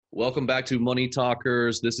Welcome back to Money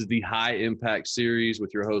Talkers. This is the High Impact Series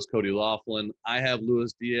with your host, Cody Laughlin. I have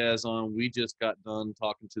Luis Diaz on. We just got done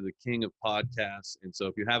talking to the king of podcasts. And so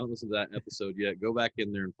if you haven't listened to that episode yet, go back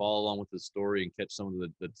in there and follow along with his story and catch some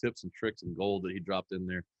of the tips and tricks and gold that he dropped in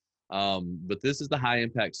there. But this is the High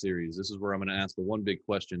Impact Series. This is where I'm going to ask the one big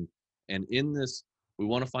question. And in this, we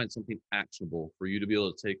want to find something actionable for you to be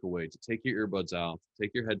able to take away, to take your earbuds out,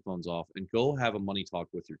 take your headphones off, and go have a money talk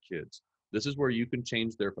with your kids. This is where you can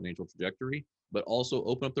change their financial trajectory, but also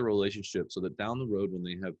open up the relationship so that down the road, when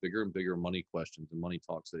they have bigger and bigger money questions and money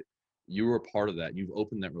talks, that you were a part of that. You've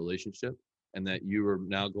opened that relationship, and that you are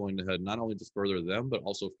now going to not only just further them, but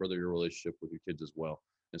also further your relationship with your kids as well.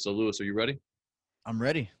 And so, Luis, are you ready? I'm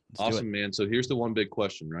ready. Let's Awesome, man. So here's the one big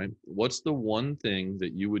question, right? What's the one thing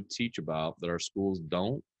that you would teach about that our schools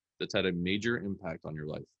don't, that's had a major impact on your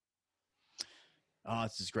life? Oh,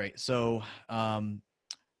 this is great. So,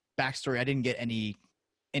 backstory, I didn't get any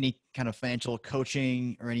kind of financial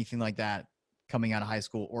coaching or anything like that coming out of high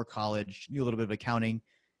school or college. Knew a little bit of accounting.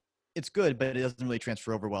 It's good, but it doesn't really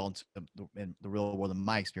transfer over well into the real world in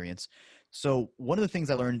my experience. So one of the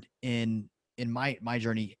things I learned in my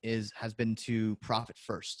journey has been to profit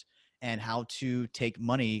first, and how to take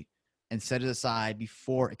money and set it aside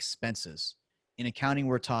before expenses. In accounting,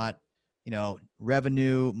 we're taught,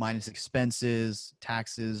 revenue minus expenses,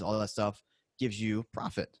 taxes, all that stuff gives you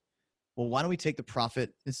profit. Well, why don't we take the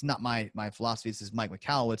profit? It's not my philosophy. This is Mike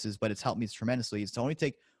McCallowitz's, but it's helped me tremendously. It's to only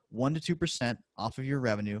take 1 to 2% off of your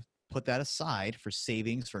revenue, put that aside for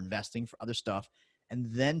savings, for investing, for other stuff, and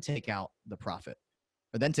then take out the profit,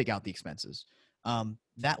 or then take out the expenses.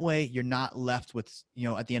 That way you're not left with,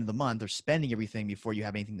 at the end of the month, or spending everything before you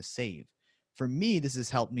have anything to save. For me, this has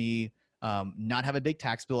helped me not have a big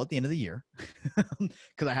tax bill at the end of the year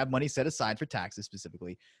because I have money set aside for taxes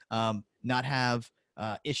specifically. Not have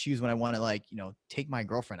issues when I want to take my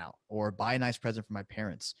girlfriend out or buy a nice present for my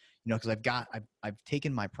parents, because I've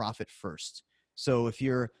taken my profit first. So if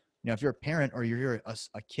you're a parent, or you're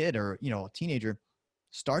a kid, or, a teenager,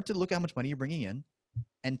 start to look at how much money you're bringing in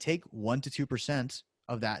and take 1 to 2%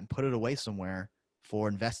 of that and put it away somewhere for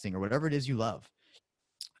investing or whatever it is you love.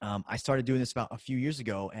 I started doing this about a few years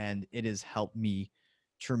ago, and it has helped me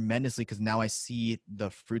tremendously because now I see the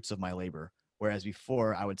fruits of my labor. Whereas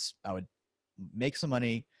before I would make some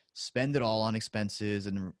money, spend it all on expenses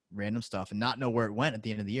and random stuff, and not know where it went at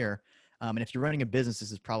the end of the year. And if you're running a business,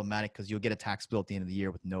 this is problematic because you'll get a tax bill at the end of the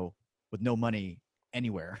year with no money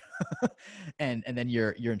anywhere, and then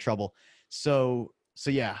you're in trouble. So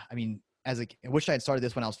yeah, I mean, I wish I had started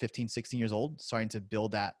this when I was 15, 16 years old, starting to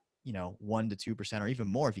build that, 1 to 2% or even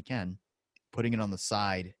more if you can, putting it on the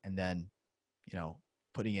side, and then,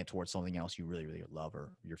 putting it towards something else you really, really love,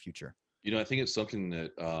 or your future. I think it's something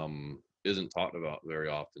that isn't talked about very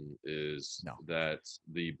often, is that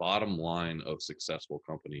the bottom line of successful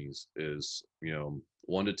companies is,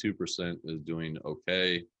 1 to 2% is doing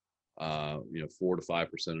okay. 4 to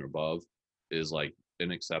 5% or above is like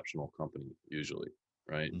an exceptional company usually,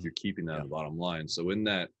 right? Mm-hmm. If you're keeping that on the bottom line. So in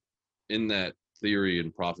that theory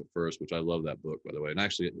and Profit First, which I love that book, by the way, and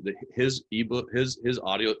actually his ebook, his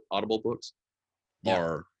audible books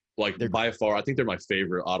are they're by far, I think they're my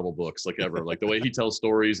favorite audible books ever. Like the way he tells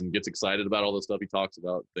stories and gets excited about all the stuff he talks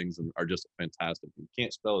about, things are just fantastic. You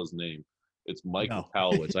can't spell his name. It's Mike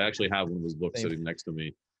McCallowitz. I actually have one of his books sitting next to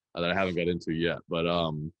me that I haven't got into yet, but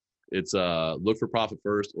it's Look for Profit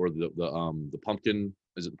First, or the pumpkin.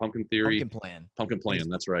 Is it the Pumpkin Theory? Pumpkin Plan.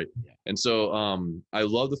 That's right. Yeah. And so I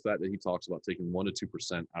love the fact that he talks about taking 1 to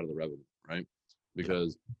 2% out of the revenue, right?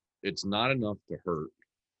 Because it's not enough to hurt,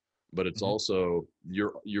 but it's also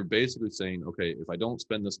you're basically saying, okay, if I don't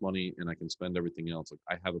spend this money and I can spend everything else,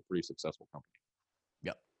 I have a pretty successful company.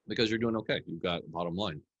 Yep. Because you're doing okay. You've got bottom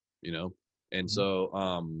line, And so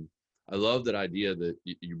I love that idea that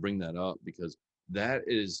you bring that up, because that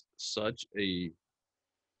is such a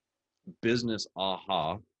business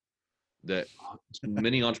aha that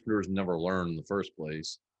many entrepreneurs never learn in the first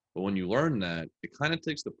place. But when you learn that, it kind of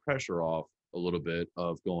takes the pressure off a little bit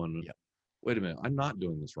of going, wait a minute, I'm not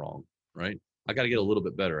doing this wrong, right? I got to get a little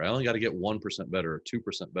bit better. I only got to get 1% better or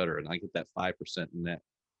 2% better, and I get that 5% net,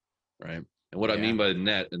 right? And what I mean by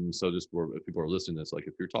net, and so just for if people are listening to this,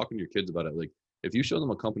 if you're talking to your kids about it, if you show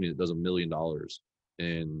them a company that does $1 million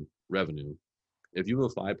in revenue, if you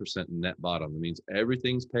have a 5% net bottom, that means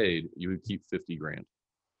everything's paid, you would keep 50 grand.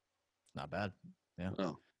 Not bad. Yeah.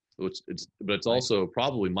 Oh, so it's also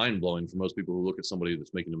probably mind blowing for most people who look at somebody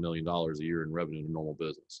that's making $1 million a year in revenue in a normal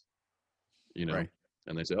business, right.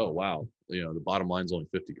 And they say, oh, wow, the bottom line's only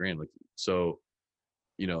 50 grand. So,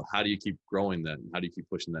 how do you keep growing that? How do you keep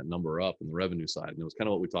pushing that number up on the revenue side? And it was kind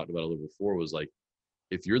of what we talked about a little before, was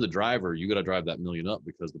if you're the driver, you got to drive that million up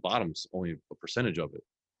because the bottom's only a percentage of it.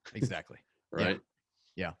 Exactly. Right.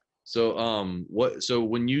 Yeah. So, so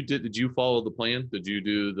when you did you follow the plan? Did you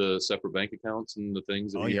do the separate bank accounts and the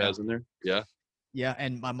things that he has in there? Yeah. Yeah,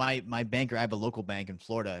 and my banker, I have a local bank in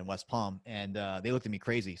Florida in West Palm, and they looked at me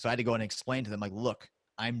crazy. So I had to go and explain to them, like, look,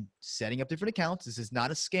 I'm setting up different accounts. This is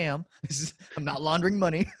not a scam. I'm not laundering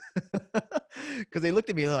money. Because they looked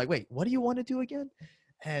at me, they're like, wait, what do you want to do again?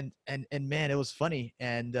 And man, it was funny.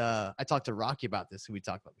 And I talked to Rocky about this, who we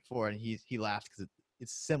talked about before, and he laughed because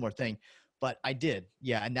it's a similar thing. But I did,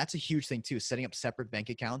 yeah, and that's a huge thing too, setting up separate bank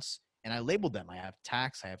accounts. And I labeled them. I have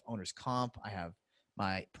tax, I have owner's comp, I have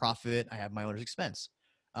my profit, I have my owner's expense.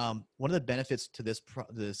 One of the benefits to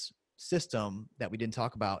this system that we didn't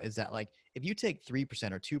talk about is that, like, if you take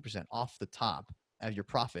 3% or 2% off the top of your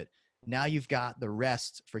profit, now you've got the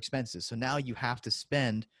rest for expenses. So now you have to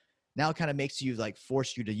spend. Now it kind of makes you, like,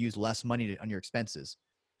 force you to use less money on your expenses.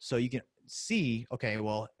 So you can see, okay,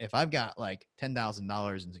 well, if I've got like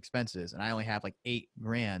 $10,000 in expenses and I only have like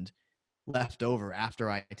 $8,000 left over after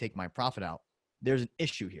I take my profit out, there's an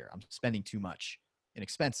issue here. I'm spending too much in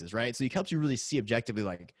expenses, right? So it helps you really see objectively,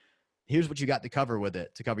 like, here's what you got to cover with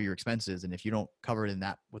it to cover your expenses. And if you don't cover it in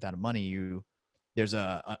that with that money, there's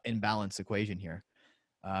a imbalance equation here.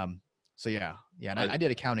 So yeah. And I did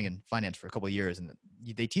accounting and finance for a couple of years, and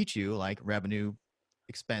they teach you like revenue,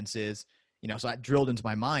 expenses, so I drilled into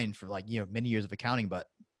my mind for like, many years of accounting, but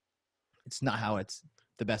it's not how it's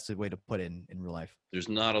the best way to put it in real life. There's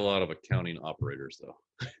not a lot of accounting operators though.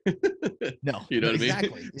 No, you know what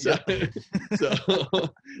exactly. I mean? So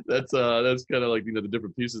that's kind of like, the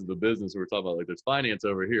different pieces of the business we're talking about. Like, there's finance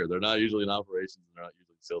over here. They're not usually in operations, and they're not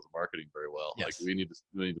usually in sales and marketing very well. Yes. Like, we need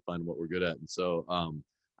to find what we're good at. And so,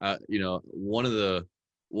 one of the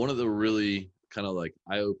really kind of like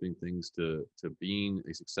eye-opening things to being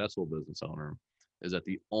a successful business owner is that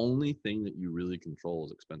the only thing that you really control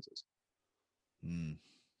is expenses. You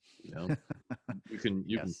can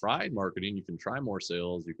try marketing, you can try more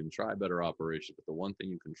sales, you can try better operation, but the one thing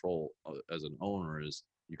you control as an owner is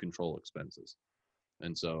you control expenses.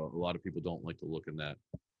 And so a lot of people don't like to look in that,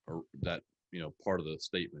 or that, part of the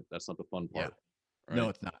statement. That's not the fun part. Right? No,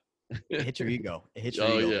 it's not. It hits your ego. It hits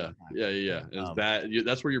your ego. Yeah. It's bad.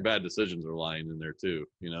 That's where your bad decisions are lying in there too.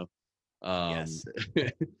 Yes.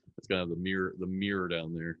 It's kind of the mirror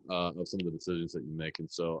down there of some of the decisions that you make. And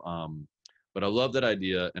so, but I love that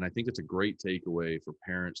idea, and I think it's a great takeaway for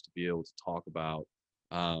parents to be able to talk about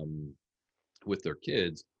with their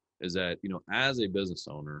kids. Is that, as a business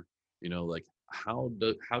owner, like, how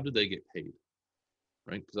do they get paid,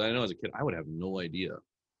 right? Because I know as a kid I would have no idea.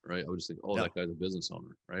 Right. I would just think, oh, that guy's a business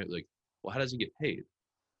owner, right? Like, well, how does he get paid?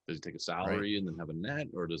 Does he take a salary and then have a net,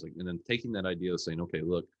 or and then taking that idea of saying, okay,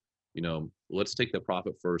 look, let's take that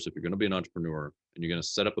profit first. If you're going to be an entrepreneur and you're going to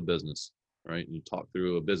set up a business, right, and you talk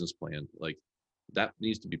through a business plan, like, that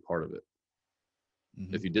needs to be part of it.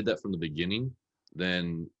 Mm-hmm. If you did that from the beginning,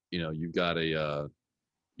 then, you've got a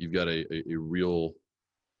real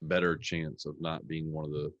better chance of not being one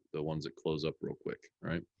of the ones that close up real quick,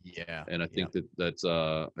 right? Yeah. And I think that's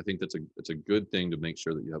it's a good thing to make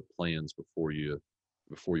sure that you have plans before you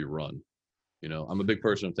run. I'm a big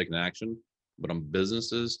person of taking action, but on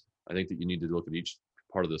businesses, I think that you need to look at each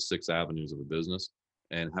part of the 6 avenues of a business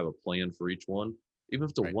and have a plan for each one. Even if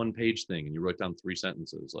it's a 1-page thing and you write down 3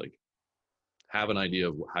 sentences, like, have an idea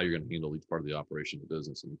of how you're going to handle each part of the operation of the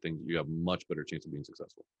business, and things you have much better chance of being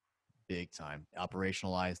successful. Big time.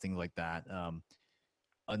 Operationalize things like that.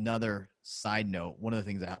 Another side note, one of the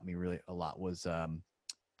things that helped me really a lot was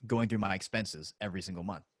going through my expenses every single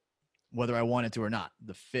month, whether I wanted to or not.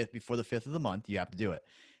 Before the 5th of the month, you have to do it.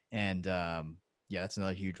 And that's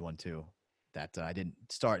another huge one too, that I didn't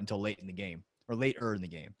start until later in the game.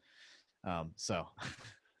 So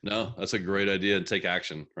no, that's a great idea, and take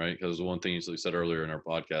action, right? Because the one thing you said earlier in our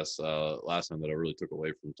podcast last time that I really took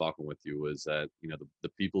away from talking with you was that, the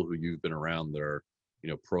people who you've been around that are,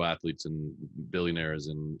 pro athletes and billionaires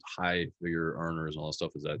and high figure earners and all that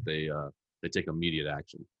stuff, is that they take immediate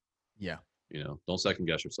action. Yeah. Don't second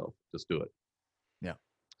guess yourself. Just do it. Yeah.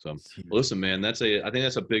 So listen, man, I think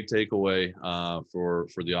that's a big takeaway for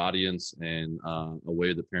the audience, and a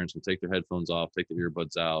way that parents can take their headphones off, take the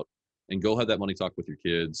earbuds out, and go have that money talk with your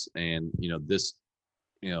kids. And, this,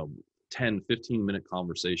 10, 15-minute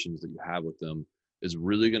conversations that you have with them is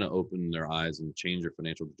really going to open their eyes and change their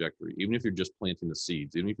financial trajectory. Even if you're just planting the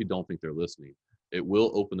seeds, even if you don't think they're listening, it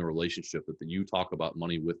will open the relationship that you talk about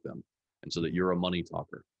money with them. And so that you're a money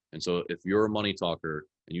talker. And so if you're a money talker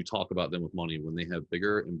and you talk about them with money, when they have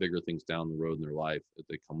bigger and bigger things down the road in their life that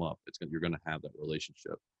they come up, you're going to have that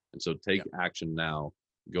relationship. And so take action now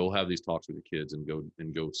go have these talks with your kids and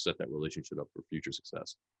go set that relationship up for future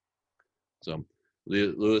success. So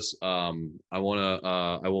Lewis, I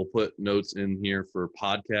will put notes in here for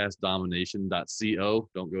podcastdomination.co.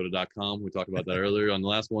 Don't go to .com. We talked about that earlier on the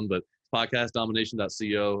last one, but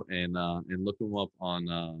podcastdomination.co, and look them up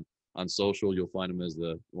on social. You'll find him as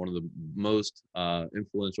one of the most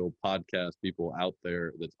influential podcast people out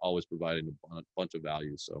there that's always providing a bunch of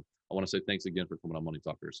value. So I want to say thanks again for coming on Money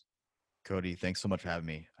Talkers. Cody, thanks so much for having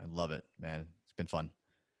me. I love it, man. It's been fun.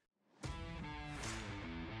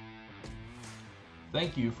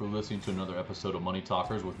 Thank you for listening to another episode of Money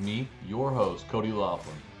Talkers with me, your host, Cody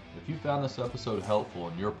Laughlin. If you found this episode helpful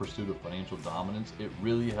in your pursuit of financial dominance, it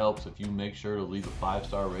really helps if you make sure to leave a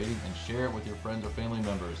 5-star rating and share it with your friends or family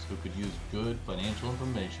members who could use good financial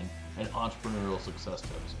information and entrepreneurial success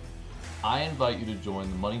tips. I invite you to join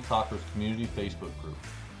the Money Talkers community Facebook group.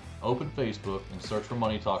 Open Facebook and search for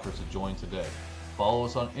Money Talkers to join today. Follow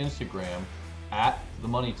us on Instagram @The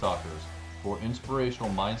Money Talkers for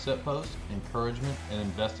inspirational mindset posts, encouragement, and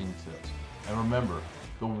investing tips. And remember,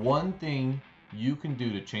 the one thing you can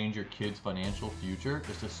do to change your kids' financial future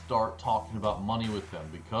is to start talking about money with them,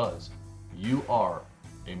 because you are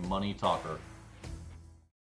a money talker